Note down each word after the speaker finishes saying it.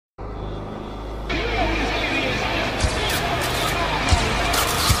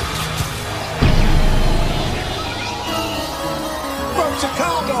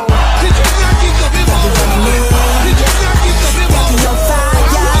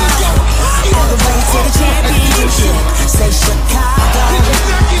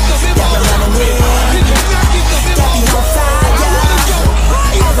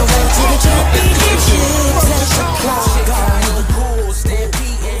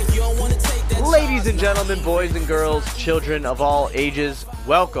Ladies and gentlemen, boys and girls, children of all ages,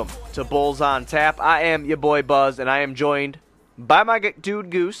 welcome to Bulls on Tap. I am your boy Buzz, and I am joined by my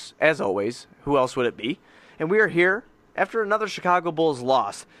dude Goose, as always. Who else would it be? And we are here after another Chicago Bulls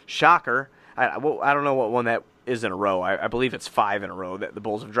loss. Shocker. I don't know what one that is in a row. I believe it's 5 in a row that the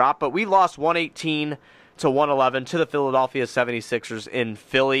Bulls have dropped. But we lost 118 to 111 to the Philadelphia 76ers in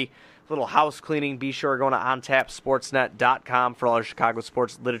Philly. Little house cleaning. Be sure to go to OnTapSportsNet.com for all our Chicago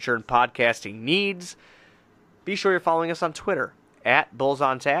sports literature and podcasting needs. Be sure you're following us on Twitter at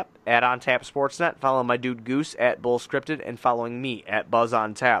BullsOnTap, at OnTapSportsNet. Follow my dude Goose at BullsScripted, and following me at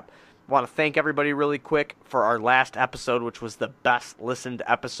BuzzOnTap. I want to thank everybody really quick for our last episode, which was the best listened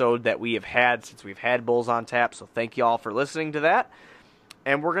episode that we have had since we've had Bulls on Tap. So thank you all for listening to that.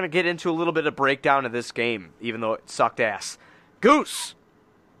 And we're going to get into a little bit of breakdown of this game, even though it sucked ass. Goose!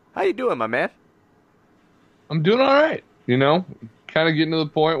 How you doing, my man? I'm doing all right. You know, kind of getting to the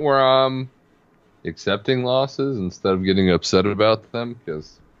point where I'm accepting losses instead of getting upset about them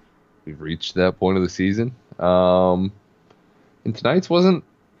because we've reached that point of the season. And tonight's wasn't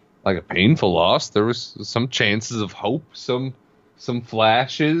like a painful loss. There was some chances of hope, some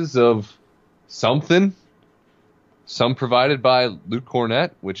flashes of something. Some provided by Luke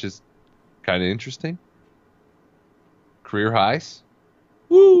Kornet, which is kind of interesting. Career highs.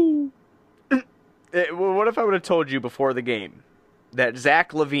 Woo! What if I would have told you before the game that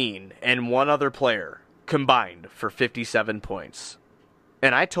Zach LaVine and one other player combined for 57 points?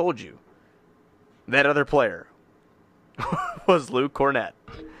 And I told you that other player was Luke Kornet.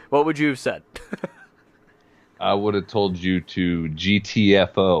 What would you have said? I would have told you to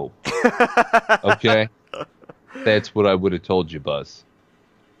GTFO. Okay? That's what I would have told you, Buzz.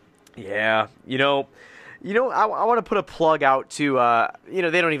 Yeah, I want to put a plug out to,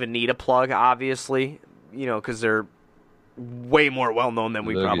 they don't even need a plug, obviously, because they're way more well-known than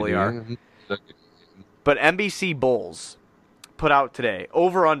we probably are. But NBC Bulls put out today,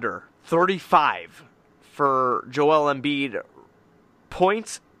 over-under 35 for Joel Embiid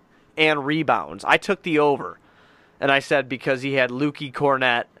points and rebounds. I took the over, and I said because he had Lukey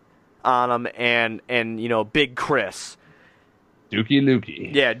Kornet on him and Big Chris. Dookie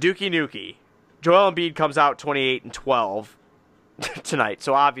Lukey. Yeah, Dookie Nukie. Joel Embiid comes out 28 and 12 tonight,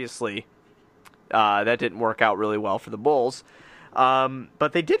 so obviously that didn't work out really well for the Bulls.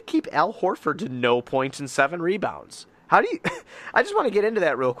 But they did keep Al Horford to no points and 7 rebounds. I just want to get into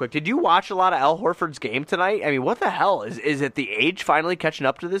that real quick. Did you watch a lot of Al Horford's game tonight? I mean, what the hell? Is it the age finally catching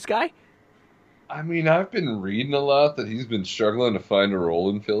up to this guy? I mean, I've been reading a lot that he's been struggling to find a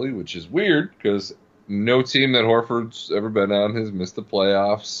role in Philly, which is weird because no team that Horford's ever been on has missed the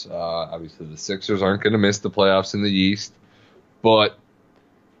playoffs. Obviously, the Sixers aren't going to miss the playoffs in the East. But,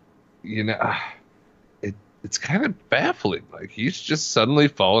 it's kind of baffling. Like, he's just suddenly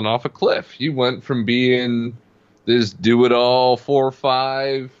fallen off a cliff. He went from being this do-it-all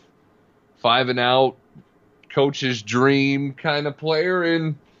 4-5, 5-and-out, coach's dream kind of player,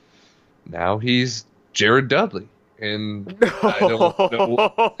 and now he's Jared Dudley. And I don't know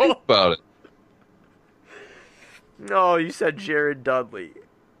what to think about it. No, you said Jared Dudley.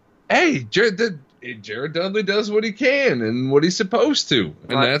 Hey, Jared Dudley does what he can and what he's supposed to.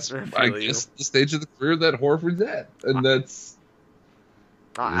 And that's, I guess, the stage of the career that Horford's at. And that's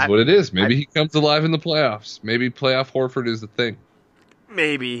what it is. Maybe he comes alive in the playoffs. Maybe playoff Horford is the thing.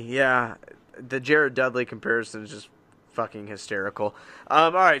 Maybe, yeah. The Jared Dudley comparison is just fucking hysterical.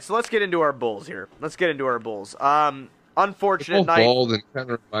 All right, so let's get into our Bulls here. Unfortunate night. Bald and kind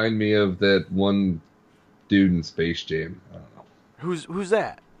of remind me of that one dude in Space Jam. I don't know. Who's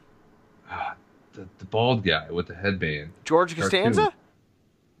that? The bald guy with the headband. George Costanza?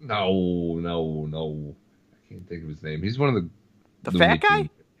 No. I can't think of his name. He's one of the fat guy?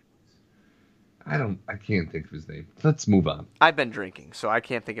 I can't think of his name. Let's move on. I've been drinking, so I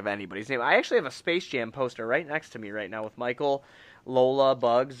can't think of anybody's name. I actually have a Space Jam poster right next to me right now with Michael, Lola,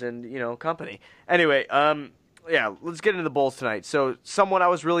 Bugs, and, company. Anyway, yeah, let's get into the Bulls tonight. So, someone I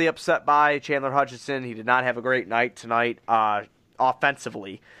was really upset by, Chandler Hutchison. He did not have a great night tonight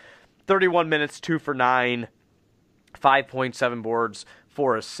offensively. 31 minutes, 2 for 9, 5.7 boards,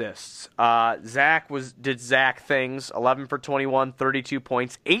 4 assists. Zach did Zach things, 11 for 21, 32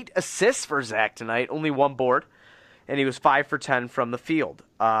 points, 8 assists for Zach tonight, only 1 board, and he was 5 for 10 from the field.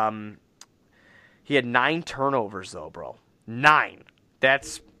 He had 9 turnovers, though, bro. 9.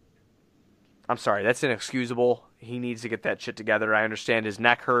 I'm sorry, that's inexcusable. He needs to get that shit together. I understand his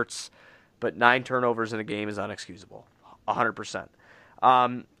neck hurts, but 9 turnovers in a game is unexcusable, 100%.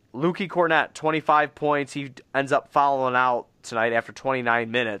 Lukey Kornet, 25 points. He ends up fouling out tonight after 29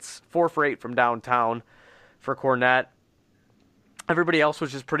 minutes. 4 for 8 from downtown for Kornet. Everybody else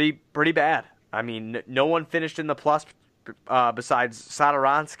was just pretty bad. I mean, no one finished in the plus besides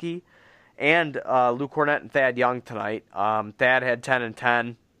Satoransky and Luke Cornett and Thad Young tonight. Thad had 10 and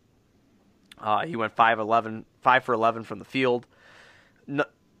 10. He went 5 for 11 from the field. No,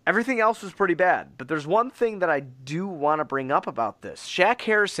 everything else was pretty bad. But there's one thing that I do want to bring up about this. Shaq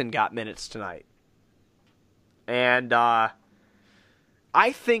Harrison got minutes tonight. And I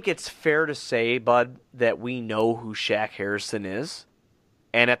think it's fair to say, Bud, that we know who Shaq Harrison is.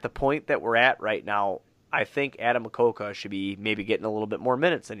 And at the point that we're at right now, I think Adam Makoka should be maybe getting a little bit more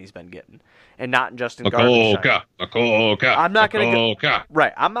minutes than he's been getting, and not just in garbage time. Makoka. I'm not gonna go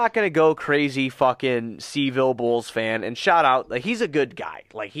right. I'm not gonna go crazy fucking Seville Bulls fan and shout out. Like, he's a good guy.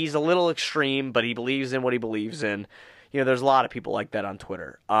 Like, he's a little extreme, but he believes in what he believes in. You know, there's a lot of people like that on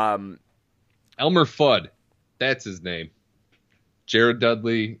Twitter. Elmer Fudd, that's his name. Jared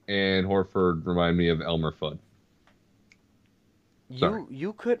Dudley and Horford remind me of Elmer Fudd.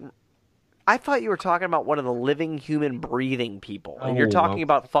 You couldn't. I thought you were talking about one of the living, human, breathing people. And Oh, you're talking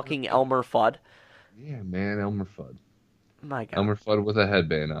about fucking Elmer Fudd. Yeah, man, Elmer Fudd. My God. Elmer Fudd with a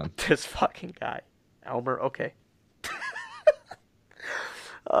headband on. This fucking guy. Elmer, okay.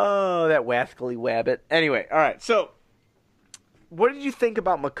 Oh, that wascally wabbit. Anyway, all right. So, what did you think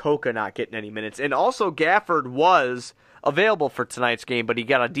about Makoka not getting any minutes? And also, Gafford was available for tonight's game, but he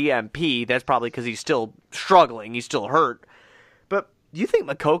got a DMP. That's probably because he's still struggling. He's still hurt. But do you think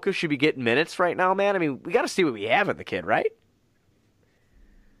Makoka should be getting minutes right now, man? I mean, we got to see what we have in the kid, right?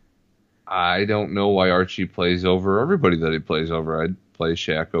 I don't know why Archie plays over everybody that he plays over. I'd play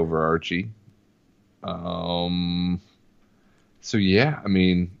Shaq over Archie. So, yeah, I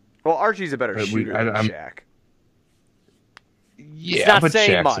mean... Well, Archie's a better shooter than Shaq. Yeah, but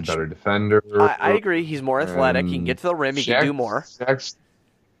Shaq's much. a better defender. I agree. He's more athletic. He can get to the rim. He can do more.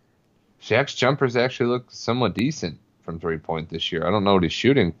 Shaq's jumpers actually look somewhat decent from three-point this year. I don't know what he's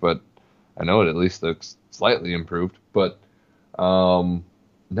shooting, but I know it at least looks slightly improved. But no,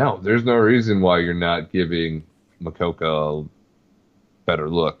 there's no reason why you're not giving Makoka a better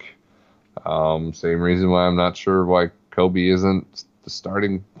look. Same reason why I'm not sure why Kobe isn't the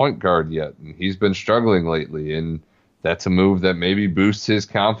starting point guard yet. And he's been struggling lately, and that's a move that maybe boosts his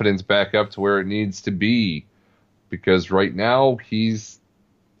confidence back up to where it needs to be. Because right now, he's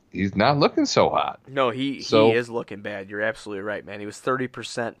not looking so hot. No, he is looking bad. You're absolutely right, man. He was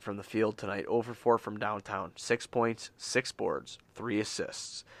 30% from the field tonight, 0 for 4 from downtown, 6 points, 6 boards, 3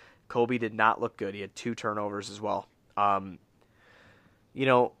 assists. Kobe did not look good. He had 2 turnovers as well. You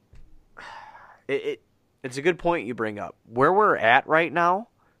know, it's a good point you bring up. Where we're at right now,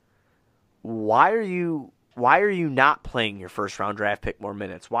 why are you not playing your first round draft pick more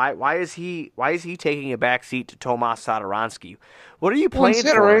minutes? Why is he taking a back seat to Tomas Satoransky? What are you playing for?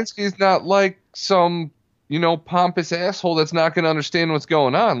 Satoransky's not like some, pompous asshole that's not going to understand what's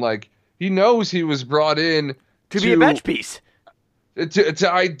going on. Like, he knows he was brought in to be a bench piece.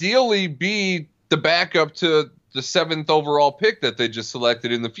 To ideally be the backup to the 7th overall pick that they just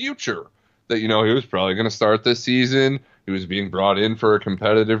selected in the future. That, he was probably going to start this season. He was being brought in for a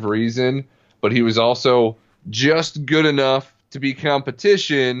competitive reason. But he was also just good enough to be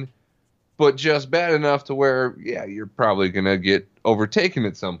competition, but just bad enough to where, yeah, you're probably going to get overtaken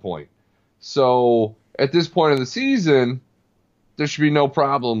at some point. So at this point of the season, there should be no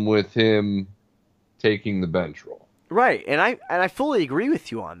problem with him taking the bench role. Right, and I fully agree with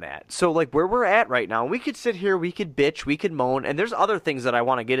you on that. So, like, where we're at right now, we could sit here, we could bitch, we could moan, and there's other things that I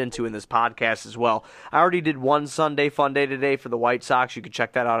want to get into in this podcast as well. I already did one Sunday Fun Day today for the White Sox. You can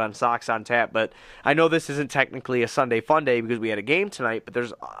check that out on Sox on Tap, but I know this isn't technically a Sunday Fun Day because we had a game tonight, but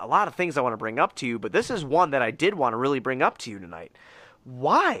there's a lot of things I want to bring up to you, but this is one that I did want to really bring up to you tonight.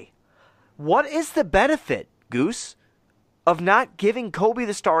 Why? What is the benefit, Goose, of not giving Kobe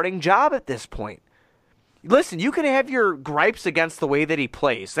the starting job at this point? Listen, you can have your gripes against the way that he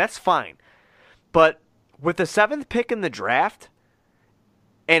plays. That's fine. But with the 7th pick in the draft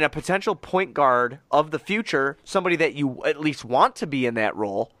and a potential point guard of the future, somebody that you at least want to be in that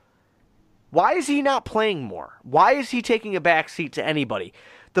role, why is he not playing more? Why is he taking a backseat to anybody?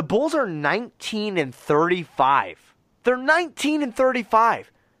 The Bulls are 19-35. They're 19-35.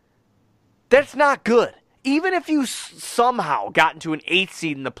 That's not good. Even if you somehow got into an 8th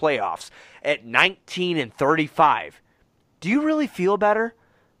seed in the playoffs at 19-35, do you really feel better?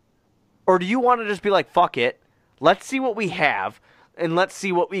 Or do you want to just be like, fuck it, let's see what we have, and let's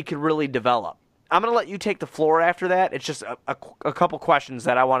see what we can really develop? I'm going to let you take the floor after that. It's just a couple questions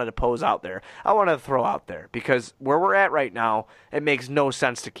that I wanted to pose out there. I wanted to throw out there, because where we're at right now, it makes no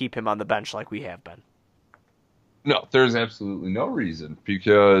sense to keep him on the bench like we have been. No, there's absolutely no reason,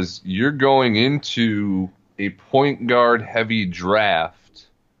 because you're going into a point guard heavy draft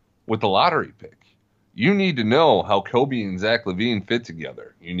with the lottery pick. You need to know how Kobe and Zach LaVine fit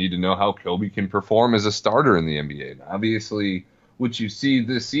together. You need to know how Kobe can perform as a starter in the NBA. And obviously, what you see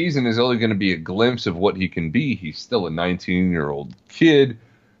this season is only going to be a glimpse of what he can be. He's still a 19-year-old kid.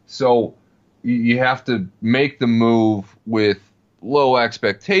 So you have to make the move with low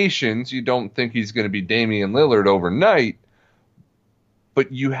expectations. You don't think he's going to be Damian Lillard overnight,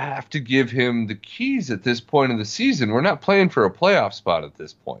 but you have to give him the keys at this point of the season. We're not playing for a playoff spot at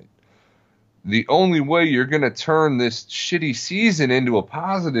this point. The only way you're going to turn this shitty season into a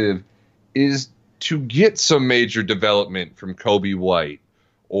positive is to get some major development from Kobe White,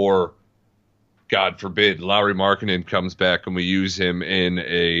 or, God forbid, Lauri Markkanen comes back and we use him in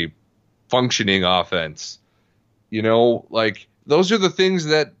a functioning offense. You know, like, those are the things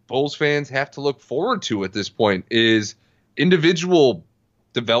that Bulls fans have to look forward to at this point, is individual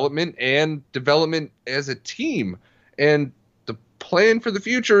development and development as a team. And the plan for the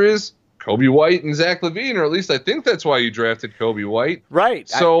future is Kobe White and Zach LaVine, or at least I think that's why you drafted Kobe White. Right.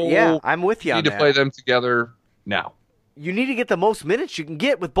 So yeah, I'm with you on that. You need to play them together now. You need to get the most minutes you can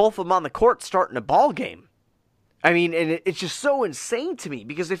get with both of them on the court starting a ball game. I mean, and it's just so insane to me,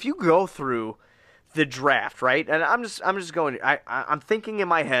 because if you go through the draft, right, and I'm just going, I'm thinking in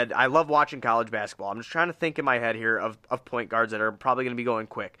my head, I love watching college basketball. I'm just trying to think in my head here of point guards that are probably going to be going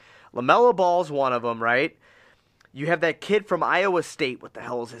quick. LaMelo Ball's one of them, right? You have that kid from Iowa State. What the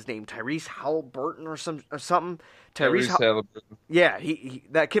hell is his name? Tyrese Halliburton or something? Tyrese Halliburton. Yeah, he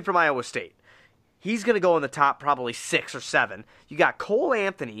that kid from Iowa State. He's going to go in the top probably 6 or 7. You got Cole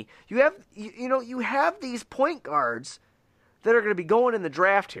Anthony. You have these point guards that are going to be going in the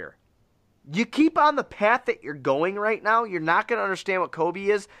draft here. You keep on the path that you're going right now, you're not going to understand what Kobe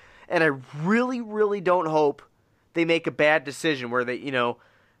is, and I really, really don't hope they make a bad decision where they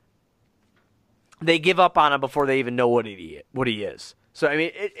give up on him before they even know what he is. So, I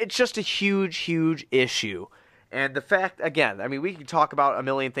mean, it's just a huge, huge issue. And the fact, again, I mean, we can talk about a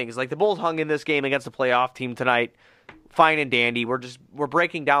million things. Like, the Bulls hung in this game against the playoff team tonight. Fine and dandy. We're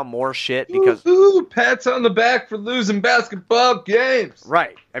breaking down more shit because... Ooh, pats on the back for losing basketball games.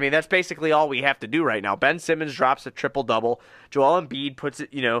 Right. I mean, that's basically all we have to do right now. Ben Simmons drops a triple-double. Joel Embiid puts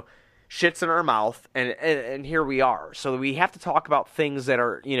it, shits in our mouth, and here we are. So we have to talk about things that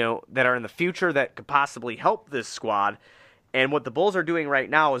are, that are in the future that could possibly help this squad. And what the Bulls are doing right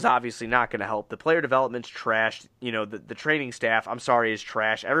now is obviously not going to help. The player development's trash. The training staff, I'm sorry, is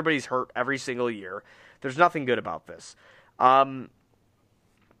trash. Everybody's hurt every single year. There's nothing good about this. I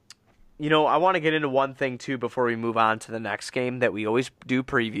want to get into one thing, too, before we move on to the next game that we always do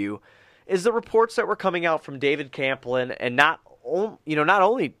preview, is the reports that were coming out from David Kaplan, and not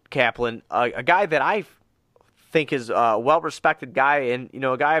only Kaplan, a guy that I think is a well-respected guy, and,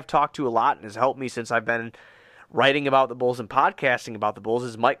 a guy I've talked to a lot and has helped me since I've been writing about the Bulls and podcasting about the Bulls,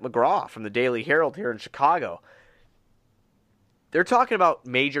 is Mike McGraw from the Daily Herald here in Chicago. They're talking about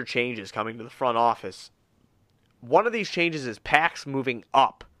major changes coming to the front office. One of these changes is Pax moving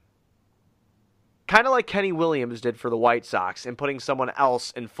up. Kind of like Kenny Williams did for the White Sox, and putting someone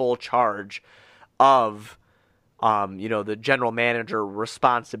else in full charge of, the general manager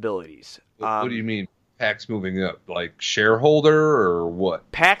responsibilities. What do you mean, Pax moving up? Like shareholder or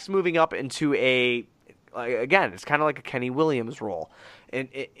what? Pax moving up into again, it's kind of like a Kenny Williams role.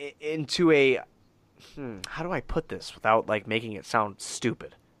 Into a... how do I put this without making it sound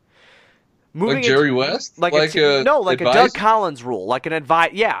stupid? Like Jerry West? Like a Doug Collins rule, like an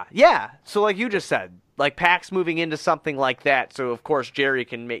advice. Yeah. So like you just said, like Pax moving into something like that. So of course Jerry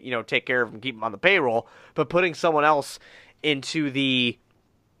can take care of him, keep him on the payroll, but putting someone else into the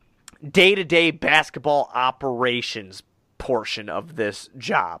day-to-day basketball operations portion of this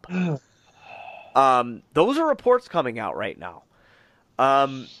job. Those are reports coming out right now.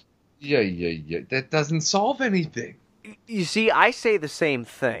 Yeah. That doesn't solve anything. You see, I say the same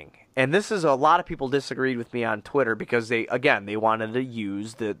thing. And this is a lot of people disagreed with me on Twitter because they wanted to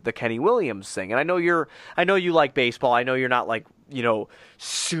use the Kenny Williams thing. And I know you like baseball. I know you're not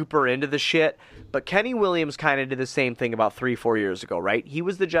super into the shit. But Kenny Williams kind of did the same thing about 3-4 years ago, right? He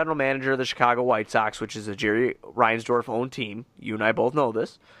was the general manager of the Chicago White Sox, which is a Jerry Reinsdorf-owned team. You and I both know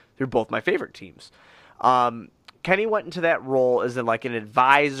this. They're both my favorite teams. Kenny went into that role as an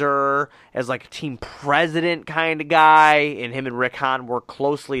advisor, as a team president kind of guy, and him and Rick Hahn worked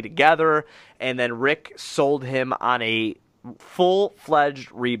closely together, and then Rick sold him on a full-fledged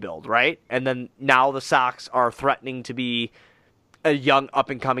rebuild, right? And then now the Sox are threatening to be a young,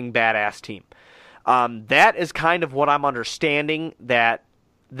 up-and-coming badass team. That is kind of what I'm understanding that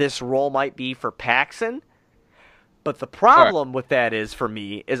this role might be for Paxson. But the problem with that is, for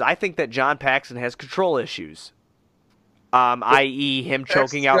me, is I think that John Paxson has control issues. i.e. him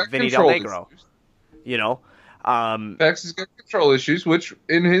choking out Vinny Del Negro. You know? Paxton's got control issues, which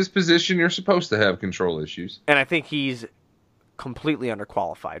in his position you're supposed to have control issues. And I think he's completely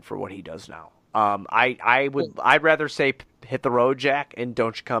underqualified for what he does now. I'd rather say hit the road, Jack, and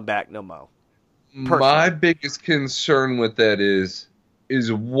don't you come back no more. My biggest concern with that is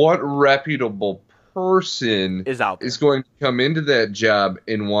what reputable person is going to come into that job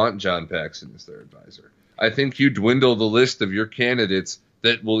and want John Paxson as their advisor. I think you dwindle the list of your candidates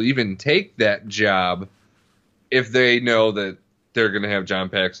that will even take that job if they know that they're going to have John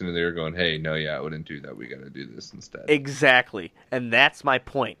Paxson and they're going, hey, no, I wouldn't do that. We got to do this instead. Exactly. And that's my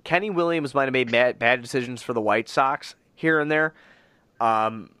point. Kenny Williams might have made bad decisions for the White Sox here and there,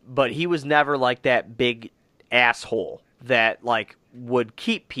 but he was never like that big asshole that like would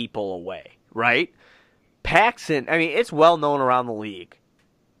keep people away, right? Paxson, I mean, it's well known around the league.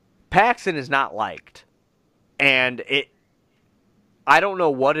 Paxson is not liked. And I don't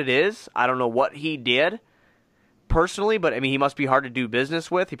know what it is. I don't know what he did personally, but I mean, he must be hard to do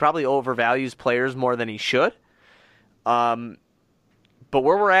business with. He probably overvalues players more than he should. But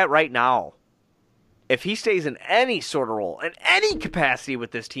where we're at right now, if he stays in any sort of role, in any capacity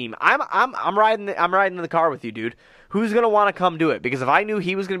with this team, I'm riding in the car with you, dude. Who's gonna want to come do it? Because if I knew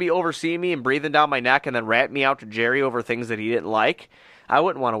he was gonna be overseeing me and breathing down my neck and then rat me out to Jerry over things that he didn't like, I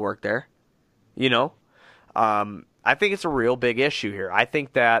wouldn't want to work there. You know, I think it's a real big issue here. I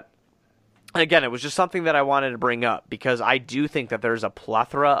think that, again, it was just something that I wanted to bring up because I do think that there's a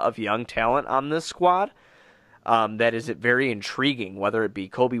plethora of young talent on this squad that is very intriguing, whether it be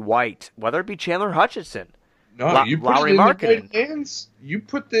Kobe White, whether it be Chandler Hutchinson. No, you put it in the right hands. You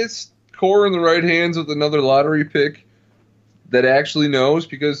put this core in the right hands with another lottery pick that actually knows,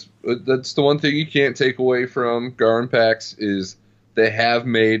 because that's the one thing you can't take away from Gar and Pax is they have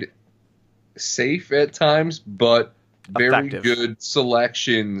made safe at times, but very good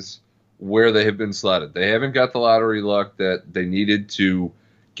selections where they have been slotted. They haven't got the lottery luck that they needed to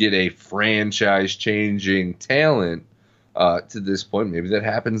get a franchise-changing talent to this point. Maybe that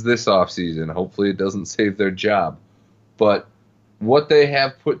happens this offseason. Hopefully it doesn't save their job. But what they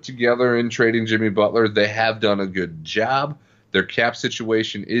have put together in trading Jimmy Butler, they have done a good job. Their cap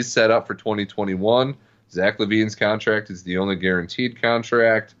situation is set up for 2021. Zach LaVine's contract is the only guaranteed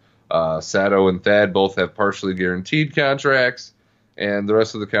contract. Sato and Thad both have partially guaranteed contracts, and the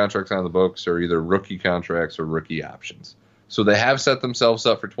rest of the contracts on the books are either rookie contracts or rookie options. So they have set themselves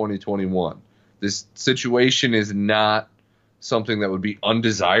up for 2021. This situation is not something that would be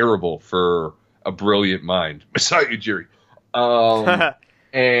undesirable for a brilliant mind, beside you, Jerry.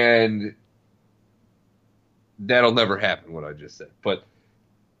 And that'll never happen, what I just said. But,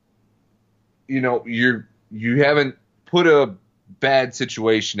 you know, you haven't put a bad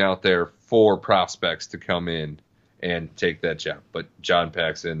situation out there for prospects to come in and take that job. But John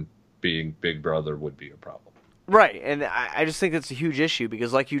Paxson being Big Brother would be a problem. Right, and I just think that's a huge issue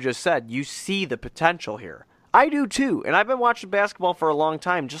because, like you just said, you see the potential here. I do too, and I've been watching basketball for a long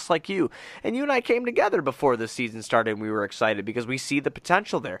time, just like you. And you and I came together before the season started, and we were excited because we see the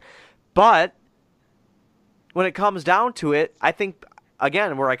potential there. But when it comes down to it, I think,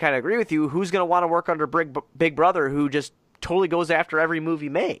 again, where I kind of agree with you, who's going to want to work under Big Brother who just totally goes after every move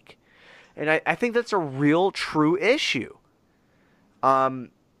you make? And I think that's a real, true issue. You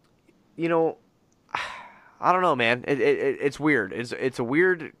know, I don't know, man. It's weird. It's a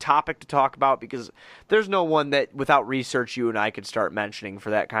weird topic to talk about because there's no one that, without research, you and I could start mentioning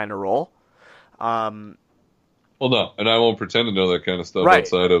for that kind of role. Well, no, and I won't pretend to know that kind of stuff right.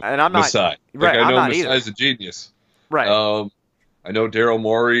 outside of and I'm not, Masai. Right, I know Masai's a genius. Right. I know Daryl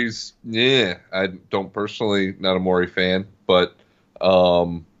Morey's. Yeah, I don't personally, not a Morey fan, but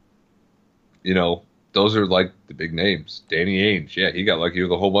you know, those are like the big names. Danny Ainge, yeah, he got lucky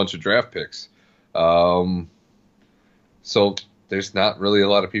with a whole bunch of draft picks. So there's not really a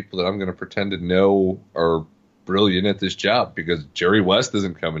lot of people that I'm going to pretend to know are brilliant at this job because Jerry West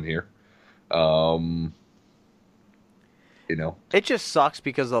isn't coming here. You know, it just sucks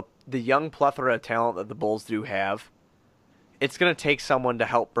because of the young plethora of talent that the Bulls do have. It's going to take someone to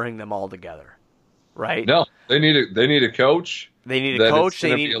help bring them all together, right? No, they need a coach. They need a coach.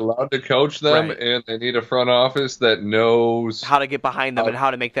 They need to be allowed to coach them, right. And they need a front office that knows how to get behind them and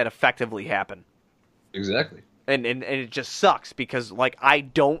how to make that effectively happen. Exactly. And it just sucks because, like, I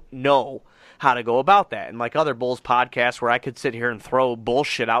don't know how to go about that. And like other Bulls podcasts where I could sit here and throw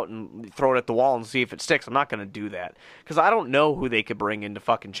bullshit out and throw it at the wall and see if it sticks, I'm not going to do that because I don't know who they could bring in to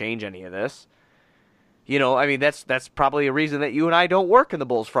fucking change any of this. You know, I mean, that's probably a reason that you and I don't work in the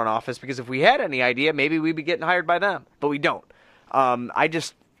Bulls front office because if we had any idea, maybe we'd be getting hired by them, but we don't.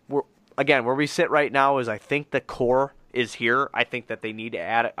 Where we sit right now is I think the core is here. I think that they need to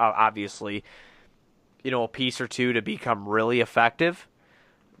add, obviously, a piece or two to become really effective.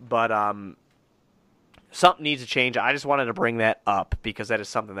 But something needs to change. I just wanted to bring that up because that is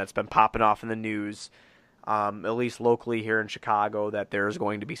something that's been popping off in the news, at least locally here in Chicago, that there is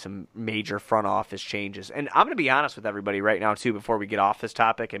going to be some major front office changes. And I'm going to be honest with everybody right now, too, before we get off this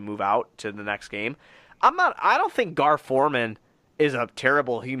topic and move out to the next game. I don't think Gar Forman is a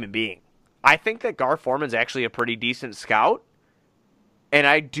terrible human being. I think that Gar Forman's actually a pretty decent scout. And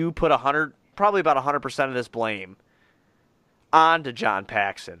I do put probably about 100% of this blame onto John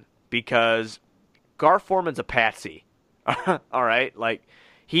Paxson because Gar Forman's a patsy. All right? Like,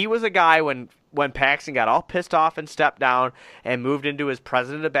 he was a guy when Paxson got all pissed off and stepped down and moved into his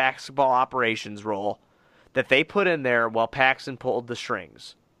president of basketball operations role that they put in there while Paxson pulled the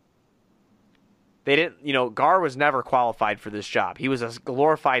strings. They didn't, Gar was never qualified for this job. He was a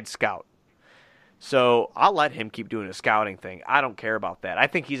glorified scout. So I'll let him keep doing his scouting thing. I don't care about that. I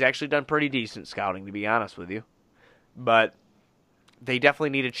think he's actually done pretty decent scouting, to be honest with you. But they definitely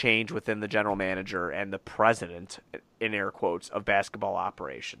need a change within the general manager and the president, in air quotes, of basketball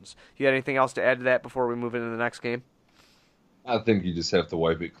operations. You got anything else to add to that before we move into the next game? I think you just have to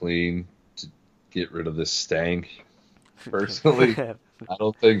wipe it clean to get rid of this stank. Personally, I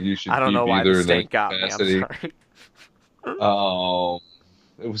don't think you should. I don't keep know why either the in stank got capacity. me. I'm sorry.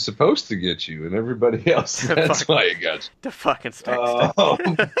 It was supposed to get you, and everybody else. That's why it got you. The fucking stank.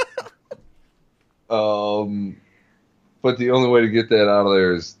 But the only way to get that out of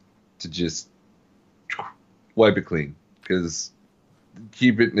there is to just wipe it clean, because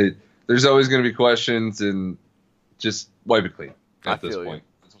keep it. There's always going to be questions, and just wipe it clean at this point.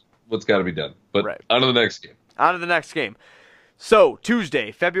 That's what's got to be done. But right. On to the next game. On to the next game. So,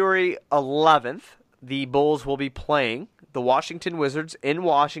 Tuesday, February 11th, the Bulls will be playing the Washington Wizards in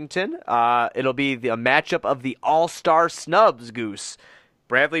Washington. It'll be a matchup of the all-star snubs, Goose.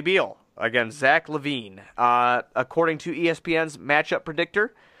 Bradley Beal against Zach LaVine. According to ESPN's matchup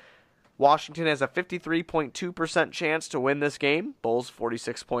predictor, Washington has a 53.2% chance to win this game. Bulls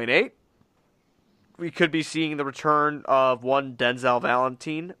 46.8%. We could be seeing the return of one Denzel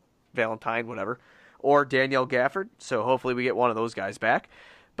Valentine, whatever, or Daniel Gafford. So hopefully we get one of those guys back.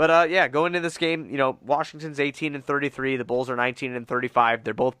 But going into this game, Washington's 18-33. The Bulls are 19-35.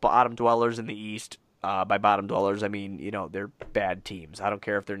 They're both bottom dwellers in the East. By bottom dwellers, I mean, they're bad teams. I don't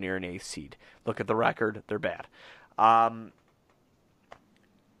care if they're near an 8th seed. Look at the record. They're bad.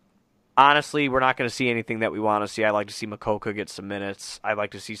 Honestly, we're not going to see anything that we want to see. I'd like to see Makoka get some minutes. I'd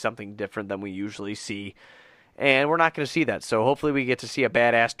like to see something different than we usually see. And we're not going to see that. So hopefully we get to see a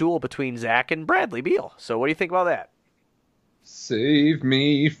badass duel between Zach and Bradley Beal. So what do you think about that? Save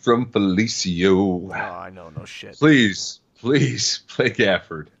me from Felicio. Oh, I know, no shit. Please play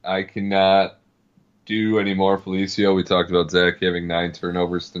Gafford. I cannot do any more Felicio. We talked about Zach having 9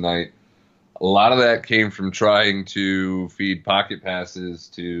 turnovers tonight. A lot of that came from trying to feed pocket passes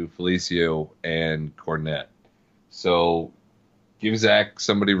to Felicio and Cornette. So give Zach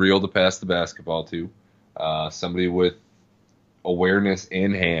somebody real to pass the basketball to, somebody with awareness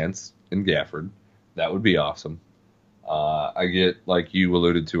and hands in Gafford. That would be awesome. I get, like you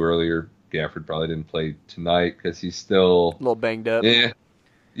alluded to earlier, Gafford probably didn't play tonight because he's still a little banged up.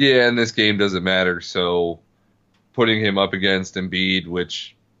 Yeah, and this game doesn't matter. So putting him up against Embiid,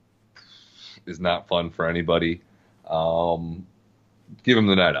 which is not fun for anybody, give him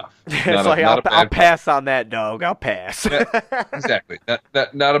the night off. I'll pass on that, dog. I'll pass. Exactly.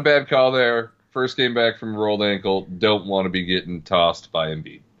 Not a bad call there. First game back from rolled ankle. Don't want to be getting tossed by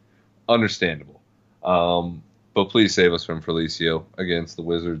Embiid. Understandable. But please save us from Felicio against the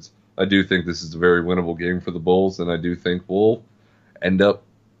Wizards. I do think this is a very winnable game for the Bulls, and I do think we'll end up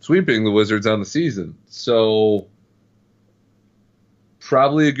sweeping the Wizards on the season. So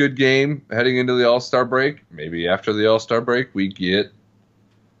probably a good game heading into the All-Star break. Maybe after the All-Star break, we get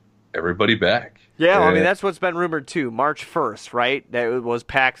everybody back. Yeah, I mean, that's what's been rumored too. March 1st, right? That was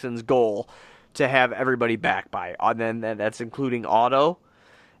Paxson's goal to have everybody back by. And then that's including Otto.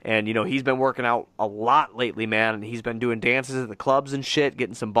 And, he's been working out a lot lately, man. And he's been doing dances at the clubs and shit,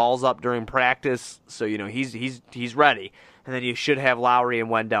 getting some balls up during practice. So, he's ready. And then you should have Lowry and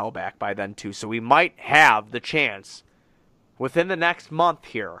Wendell back by then, too. So we might have the chance within the next month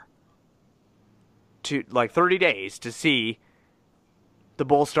here, to 30 days, to see the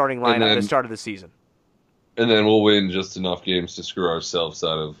Bulls starting lineup at the start of the season. And then we'll win just enough games to screw ourselves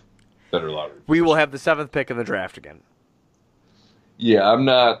out of better lottery. We will have the 7th pick in the draft again. Yeah, I'm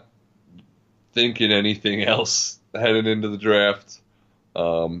not thinking anything else heading into the draft.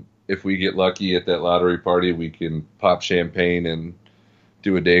 If we get lucky at that lottery party, we can pop champagne and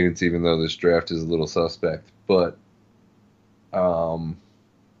do a dance, even though this draft is a little suspect. But Um,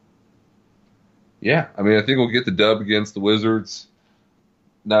 yeah, I mean, I think we'll get the dub against the Wizards.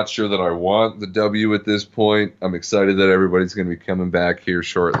 Not sure that I want the W at this point. I'm excited that everybody's going to be coming back here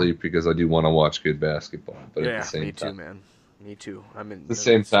shortly because I do want to watch good basketball. But at the same me time, too, man. Me too. At the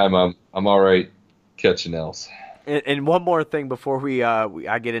same time, I'm all right catching L's. And one more thing before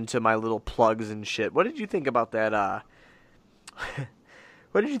I get into my little plugs and shit. What did you think about that?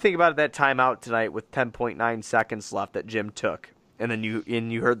 What did you think about that timeout tonight with 10.9 seconds left that Jim took, and then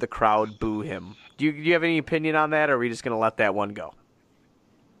you heard the crowd boo him? Do you have any opinion on that, or are we just gonna let that one go?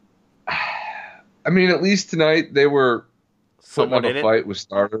 I mean, at least tonight they were putting up a fight with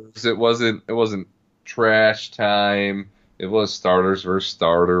starters. It wasn't trash time. It was starters versus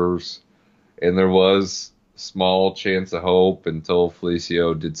starters, and there was small chance of hope until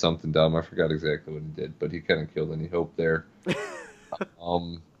Felicio did something dumb. I forgot exactly what he did, but he kind of killed any hope there.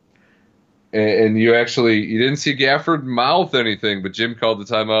 And you didn't see Gafford mouth anything, but Jim called the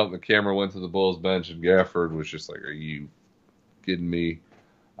timeout, and the camera went to the Bulls bench, and Gafford was just like, "Are you kidding me?"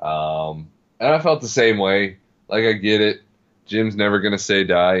 And I felt the same way. Like, I get it. Jim's never going to say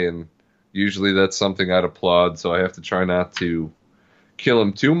die, and usually that's something I'd applaud, so I have to try not to kill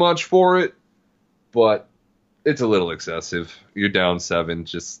him too much for it. But it's a little excessive. You're down 7.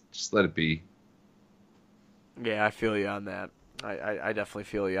 Just let it be. Yeah, I feel you on that. I definitely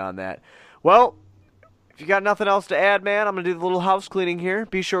feel you on that. Well, if you got nothing else to add, man, I'm going to do the little house cleaning here.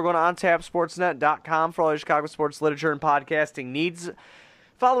 Be sure to go to ontapsportsnet.com for all your Chicago sports literature and podcasting needs.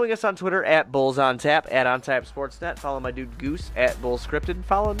 Following us on Twitter at BullsOnTap, at OnTapSportsNet. Follow my dude Goose at BullsScripted.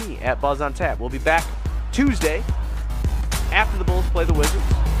 Follow me at BuzzOnTap. We'll be back Tuesday after the Bulls play the Wizards.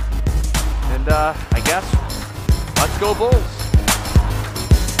 And I guess, let's go Bulls.